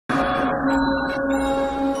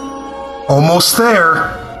Almost there.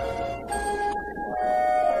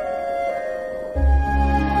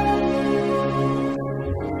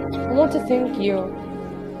 I want to thank you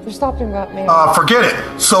for stopping that man. Forget it.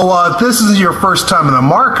 So, this is your first time in the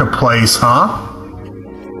marketplace, huh?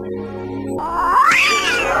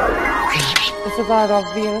 Is it that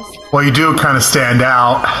obvious? Well, you do kind of stand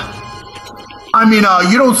out. I mean,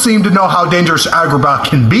 you don't seem to know how dangerous Agrabah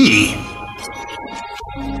can be.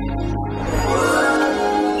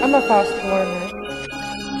 I'm a fast learner.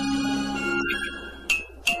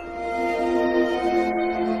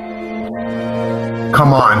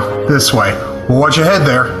 Come on, this way. Watch your head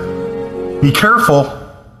there. Be careful.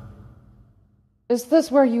 Is this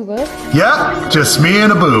where you live? Yeah, just me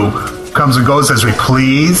and Abu. Comes and goes as we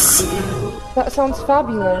please. That sounds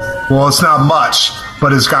fabulous. Well, it's not much,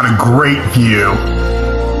 but it's got a great view.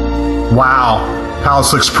 Wow,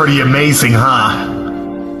 house looks pretty amazing, huh?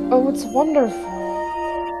 Oh, it's wonderful.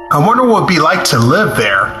 I wonder what it'd be like to live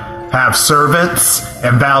there. Have servants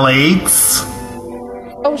and valets.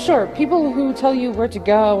 Oh, sure. People who tell you where to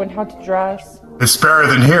go and how to dress. It's better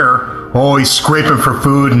than here, always scraping for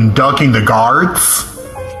food and ducking the guards.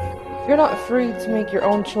 You're not free to make your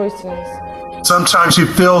own choices. Sometimes you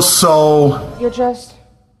feel so... You're just...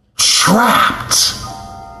 trapped.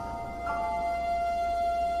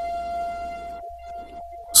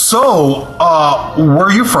 So, where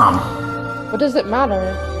are you from? What does it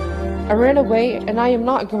matter? I ran away and I am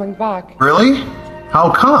not going back. Really?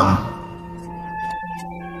 How come?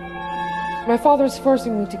 My father's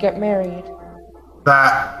forcing me to get married.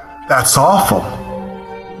 That's awful.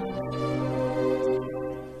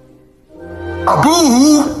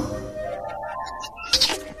 Abu!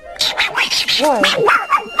 What?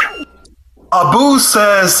 Abu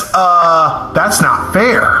says, that's not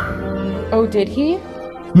fair. Oh, did he?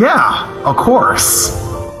 Yeah, of course.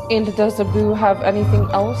 And does Abu have anything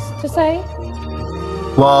else to say?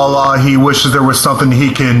 Well, he wishes there was something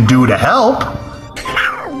he can do to help.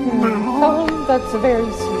 Tell him that's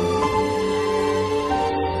very sweet.